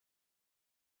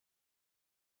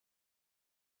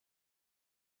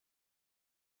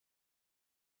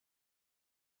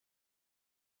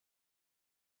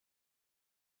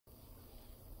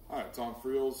Tom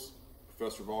Friels,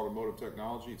 Professor of Automotive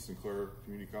Technology at Sinclair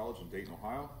Community College in Dayton,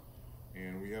 Ohio.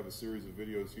 And we have a series of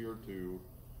videos here to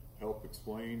help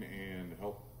explain and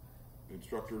help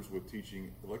instructors with teaching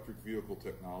electric vehicle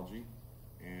technology.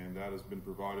 And that has been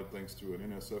provided thanks to an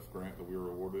NSF grant that we were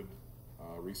awarded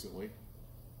recently.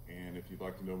 And if you'd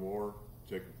like to know more,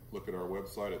 take a look at our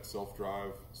website at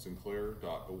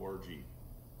selfdrivesinclair.org.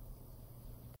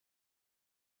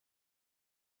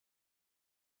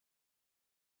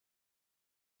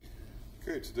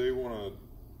 Okay, today we want to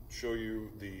show you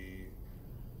the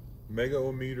Mega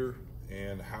Ohm meter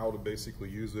and how to basically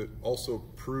use it. Also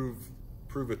prove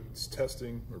its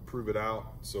testing or prove it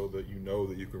out so that you know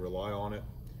that you can rely on it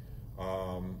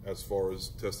as far as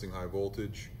testing high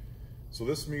voltage. So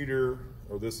this meter,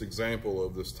 or this example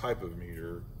of this type of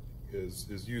meter,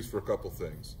 is used for a couple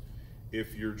things.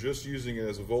 If you're just using it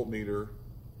as a voltmeter,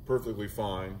 perfectly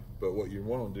fine, but what you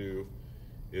want to do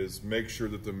is make sure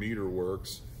that the meter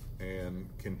works and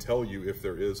can tell you if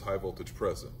there is high voltage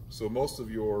present. So most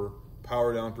of your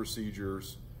power down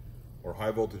procedures or high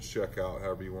voltage checkout,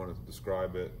 however you want to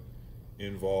describe it,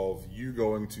 involve you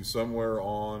going to somewhere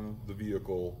on the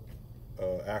vehicle,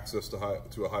 access to a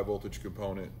high voltage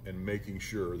component, and making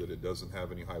sure that it doesn't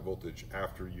have any high voltage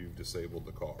after you've disabled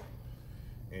the car.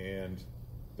 And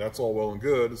that's all well and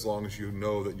good as long as you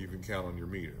know that you can count on your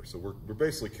meter. So we're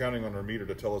basically counting on our meter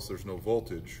to tell us there's no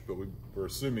voltage, but we're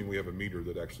assuming we have a meter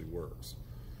that actually works.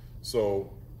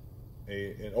 So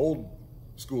an old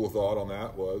school of thought on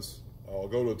that was, I'll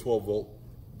go to a 12 volt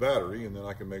battery and then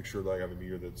I can make sure that I have a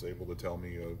meter that's able to tell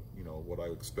me what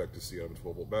I expect to see out of a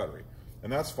 12 volt battery.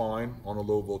 And that's fine on a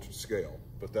low voltage scale,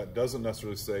 but that doesn't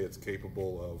necessarily say it's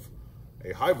capable of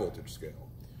a high voltage scale.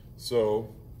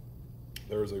 So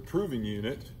there's a proving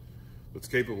unit that's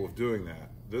capable of doing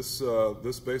that. This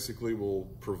basically will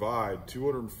provide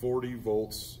 240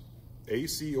 volts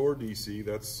AC or DC.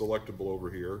 That's selectable over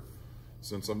here.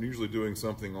 Since I'm usually doing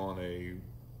something on a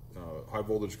high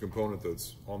voltage component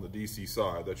that's on the DC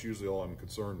side, that's usually all I'm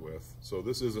concerned with. So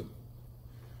this isn't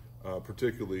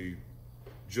particularly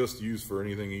just used for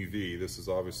anything EV. This is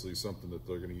obviously something that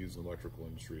they're going to use in the electrical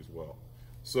industry as well.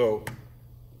 So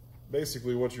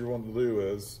basically what you want to do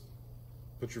is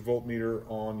put your voltmeter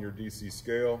on your DC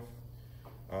scale.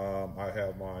 I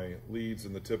have my leads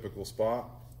in the typical spot.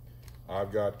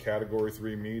 I've got category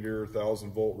 3 meter,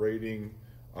 1000 volt rating.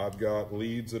 I've got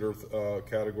leads that are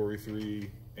category 3,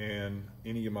 and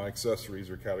any of my accessories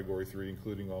are category 3,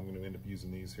 including, I'm going to end up using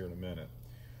these here in a minute.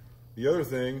 The other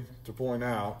thing to point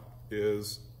out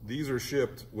is these are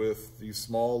shipped with these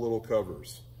small little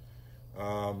covers.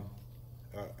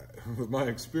 With my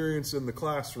experience in the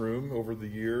classroom over the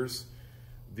years,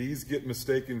 these get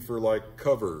mistaken for like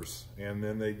covers, and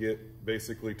then they get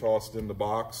basically tossed in the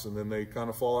box, and then they kind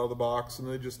of fall out of the box, and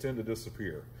they just tend to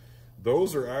disappear.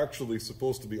 Those are actually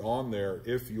supposed to be on there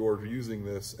if you're using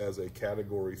this as a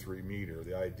category 3 meter.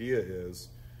 The idea is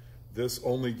this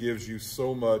only gives you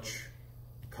so much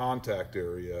contact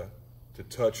area to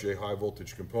touch a high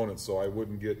voltage component, so I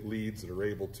wouldn't get leads that are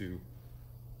able to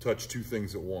touch two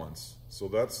things at once. So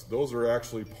those are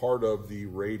actually part of the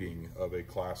rating of a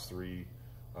class 3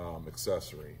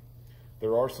 accessory.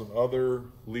 There are some other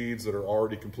leads that are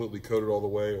already completely coated all the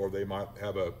way, or they might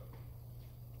have a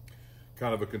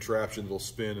kind of a contraption that'll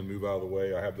spin and move out of the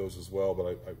way. I have those as well, but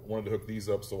I wanted to hook these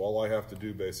up, so all I have to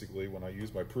do basically when I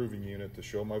use my proving unit to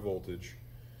show my voltage,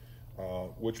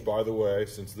 which by the way,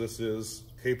 since this is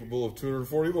capable of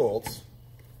 240 volts,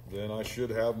 then I should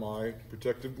have my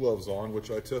protective gloves on, which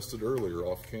I tested earlier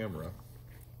off camera.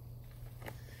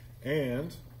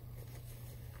 And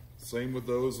same with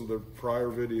those of the prior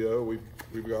video,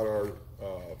 we've got our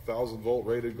 1000 volt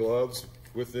rated gloves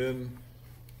within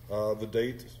the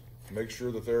date. Make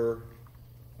sure that they're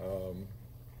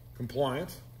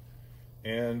compliant.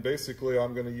 And basically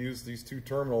I'm going to use these two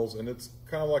terminals, and it's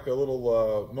kind of like a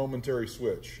little momentary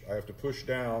switch. I have to push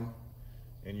down,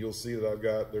 and you'll see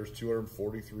that there's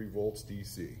 243 volts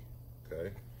DC,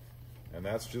 okay? And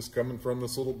that's just coming from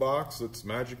this little box. It's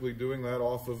magically doing that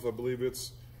off of, I believe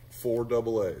it's 4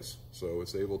 AA's. So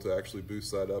it's able to actually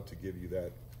boost that up to give you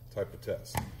that type of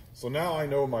test. So now I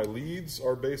know my leads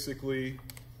are basically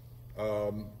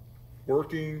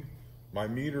working. My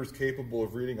meter is capable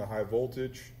of reading a high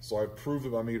voltage, so I've proved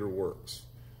that my meter works.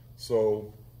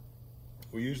 So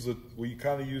we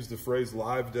kind of use the phrase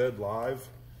live, dead, live.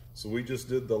 So we just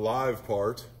did the live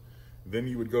part. Then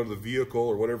you would go to the vehicle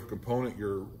or whatever component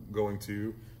you're going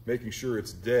to, making sure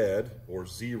it's dead or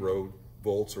 0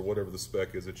 volts or whatever the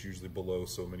spec is. It's usually below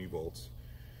so many volts.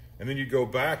 And then you go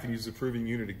back and use the proving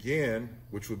unit again,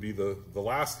 which would be the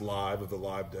last live of the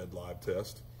live, dead, live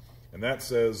test. And that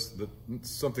says that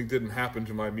something didn't happen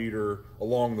to my meter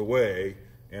along the way,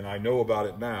 and I know about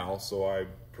it now, so I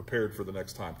prepared for the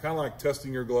next time. Kind of like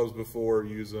testing your gloves before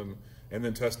you use them, and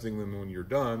then testing them when you're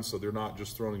done, so they're not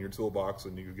just thrown in your toolbox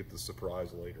and you get the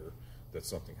surprise later that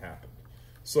something happened.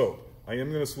 So I am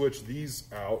going to switch these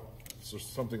out, so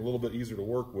something a little bit easier to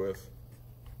work with.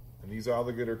 And these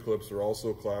alligator clips are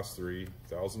also class 3,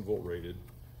 1000 volt rated.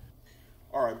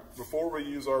 All right, before we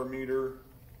use our meter,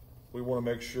 we want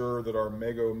to make sure that our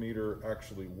Mega Ohm meter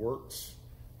actually works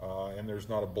and there's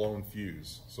not a blown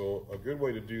fuse. So a good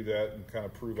way to do that and kind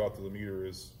of prove out that the meter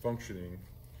is functioning,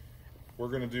 we're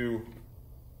going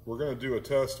to do a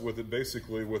test with it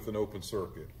basically with an open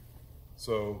circuit.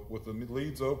 So with the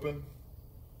leads open,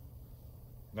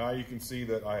 now you can see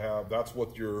that that's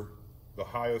what the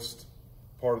highest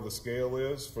part of the scale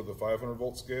is for the 500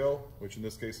 volt scale, which in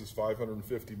this case is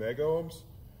 550 mega ohms.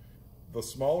 The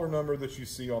smaller number that you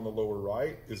see on the lower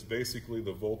right is basically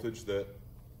the voltage that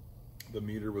the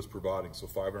meter was providing, so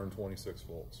 526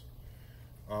 volts.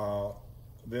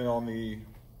 Then on the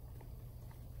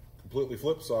completely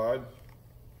flip side,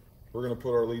 we're going to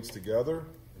put our leads together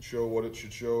and show what it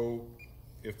should show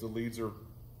if the leads are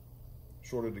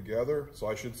shorted together. So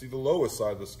I should see the lowest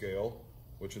side of the scale,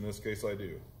 which in this case I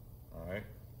do. All right.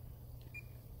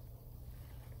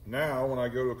 Now when I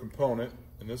go to a component,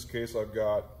 in this case I've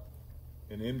got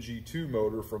an MG2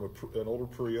 motor from an older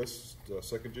Prius,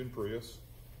 second gen Prius.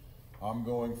 I'm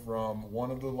going from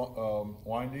one of the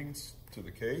windings to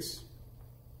the case,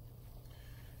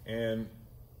 and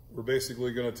we're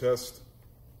basically going to test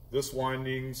this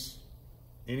winding's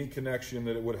any connection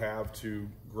that it would have to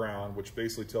ground, which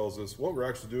basically tells us what we're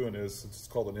actually doing is, it's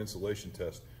called an insulation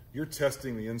test. You're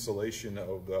testing the insulation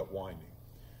of that winding.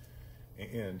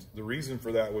 And the reason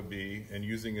for that would be, and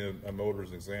using a motor as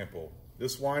an example,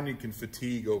 this winding can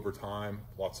fatigue over time,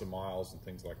 lots of miles and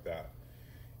things like that.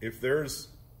 If there's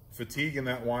fatigue in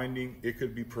that winding, it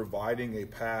could be providing a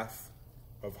path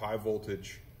of high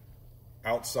voltage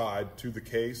outside to the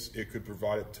case. It could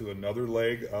provide it to another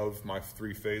leg of my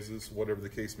 3 phases, whatever the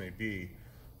case may be.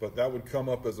 But that would come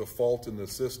up as a fault in the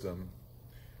system,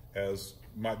 as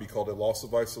might be called a loss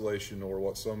of isolation, or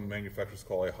what some manufacturers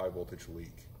call a high voltage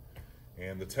leak.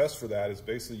 And the test for that is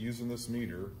basically using this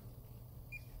meter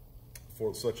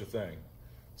for such a thing.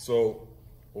 So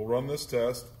we'll run this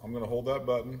test. I'm going to hold that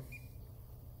button.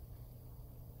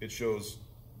 It shows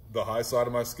the high side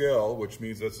of my scale, which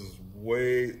means this is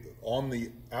way on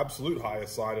the absolute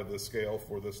highest side of the scale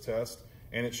for this test,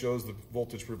 and it shows the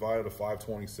voltage provided of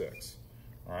 526.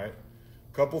 All right.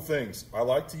 Couple things. I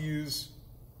like to use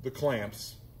the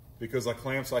clamps because the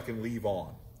clamps I can leave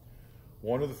on.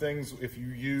 One of the things, if you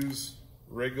use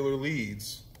regular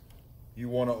leads, you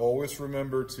want to always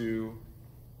remember to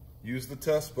use the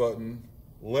test button,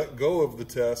 let go of the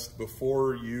test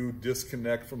before you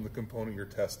disconnect from the component you're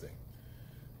testing.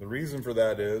 The reason for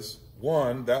that is,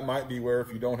 one, that might be where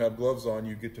if you don't have gloves on,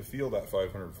 you get to feel that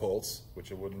 500 volts,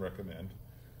 which I wouldn't recommend.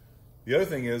 The other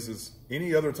thing is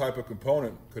any other type of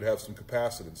component could have some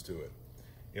capacitance to it.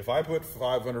 If I put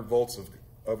 500 volts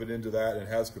of it into that and it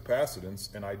has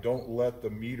capacitance, and I don't let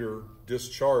the meter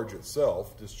discharge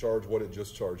itself, discharge what it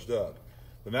just charged up,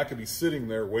 then that could be sitting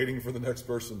there waiting for the next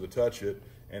person to touch it,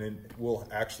 and it will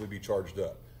actually be charged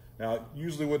up. Now, it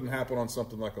usually wouldn't happen on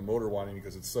something like a motor winding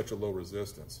because it's such a low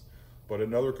resistance. But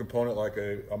another component like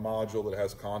a module that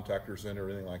has contactors in it or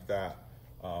anything like that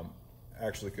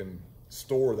actually can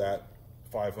store that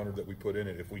 500 that we put in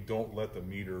it if we don't let the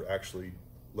meter actually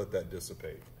let that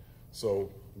dissipate. So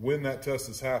when that test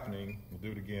is happening, we'll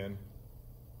do it again.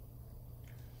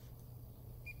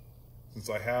 Since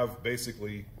I have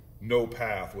basically no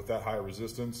path with that high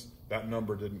resistance, that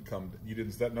number didn't come,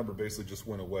 that number basically just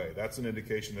went away. That's an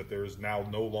indication that there is now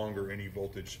no longer any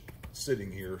voltage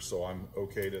sitting here, so I'm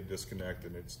okay to disconnect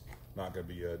and it's not going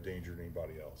to be a danger to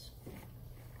anybody else.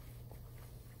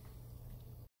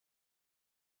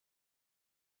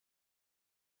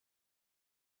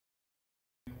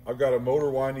 I've got a motor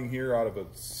winding here out of a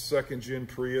second gen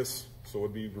Prius, so it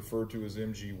would be referred to as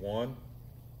MG1.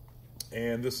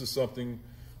 And this is something,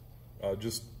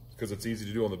 just because it's easy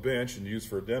to do on the bench and use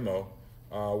for a demo,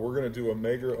 we're going to do a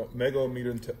Mega Ohm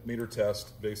meter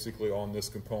test basically on this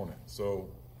component. So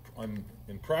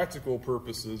in practical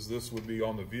purposes, this would be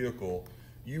on the vehicle.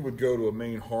 You would go to a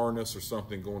main harness or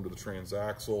something, go into the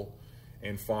transaxle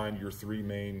and find your 3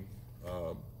 main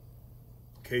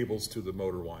cables to the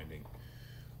motor winding.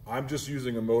 I'm just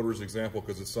using a motor as an example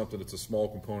because it's something that's a small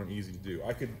component, easy to do.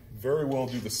 I could very well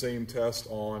do the same test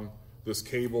on this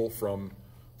cable from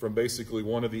basically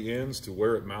one of the ends to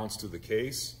where it mounts to the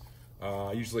case.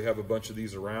 I usually have a bunch of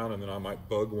these around, and then I might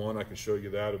bug one. I can show you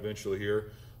that eventually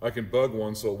here. I can bug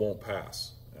one so it won't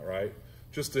pass, all right?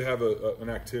 Just to have an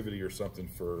activity or something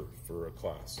for a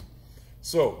class.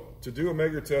 So to do a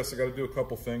Mega test, I got to do a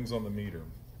couple things on the meter.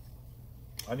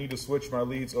 I need to switch my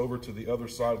leads over to the other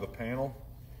side of the panel,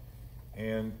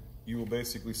 and you will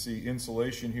basically see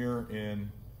insulation here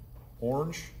in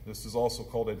orange. This is also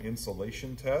called an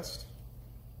insulation test.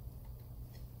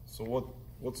 So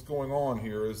what's going on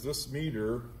here is this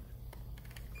meter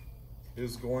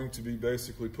is going to be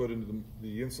basically put into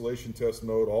the insulation test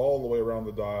mode all the way around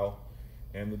the dial,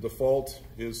 and the default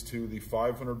is to the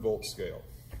 500 volt scale.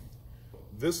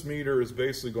 This meter is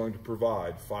basically going to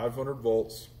provide 500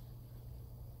 volts.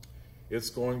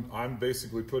 I'm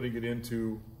basically putting it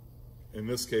into, in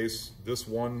this case, this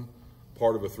one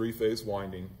part of a three-phase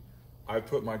winding. I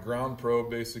put my ground probe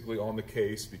basically on the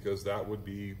case because that would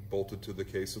be bolted to the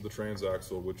case of the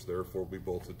transaxle, which therefore will be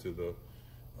bolted to the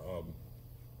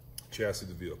chassis of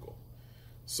the vehicle.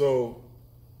 So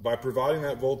by providing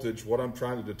that voltage, what I'm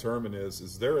trying to determine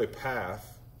is there a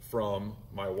path from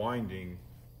my winding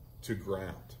to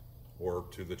ground, or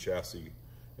to the chassis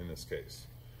in this case.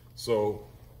 So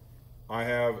I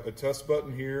have a test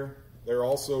button here. There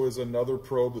also is another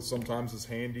probe that sometimes is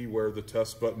handy where the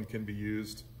test button can be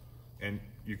used, and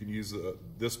you can use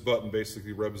this button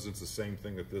basically represents the same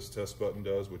thing that this test button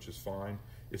does, which is fine.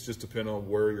 It's just depending on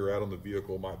where you're at on the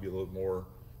vehicle, it might be a little more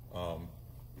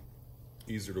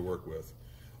easier to work with.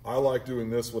 I like doing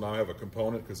this when I have a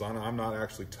component because I'm not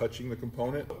actually touching the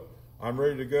component. I'm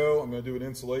ready to go. I'm going to do an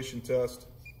insulation test.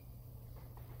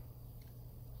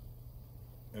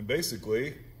 And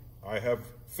basically, I have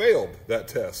failed that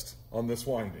test on this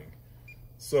winding.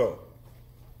 So,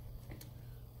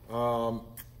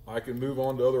 I can move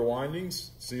on to other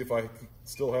windings, see if I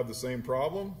still have the same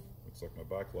problem. Looks like my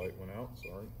backlight went out,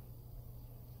 sorry.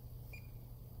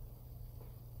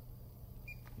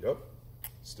 Yep,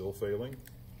 still failing.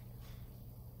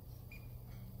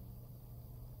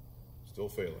 Still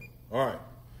failing. All right,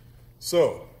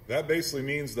 so that basically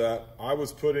means that I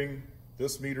was putting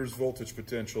this meter's voltage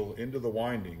potential into the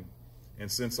winding, and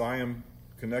since I am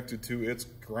connected to its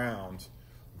ground,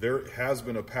 there has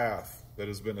been a path that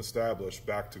has been established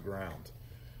back to ground.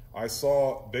 I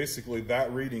saw basically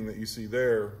that reading that you see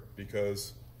there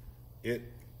because it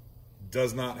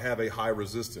does not have a high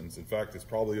resistance. In fact, it's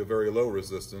probably a very low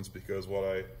resistance, because what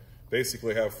I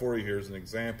basically have for you here is an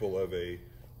example of a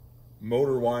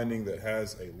motor winding that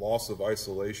has a loss of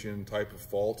isolation type of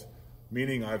fault,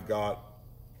 meaning I've got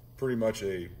pretty much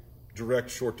a direct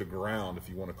short to ground, if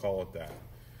you want to call it that.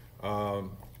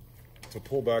 To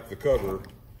pull back the cover,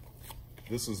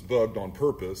 this is bugged on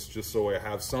purpose just so I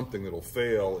have something that'll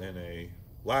fail in a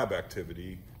lab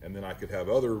activity, and then I could have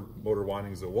other motor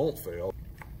windings that won't fail.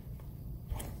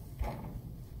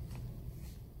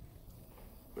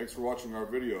 Thanks for watching our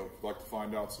video. If you'd like to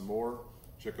find out some more,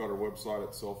 check out our website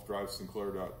at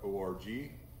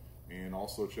selfdrivesinclair.org, and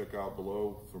also check out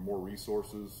below for more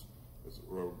resources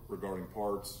regarding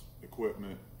parts,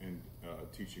 equipment, and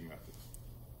teaching methods.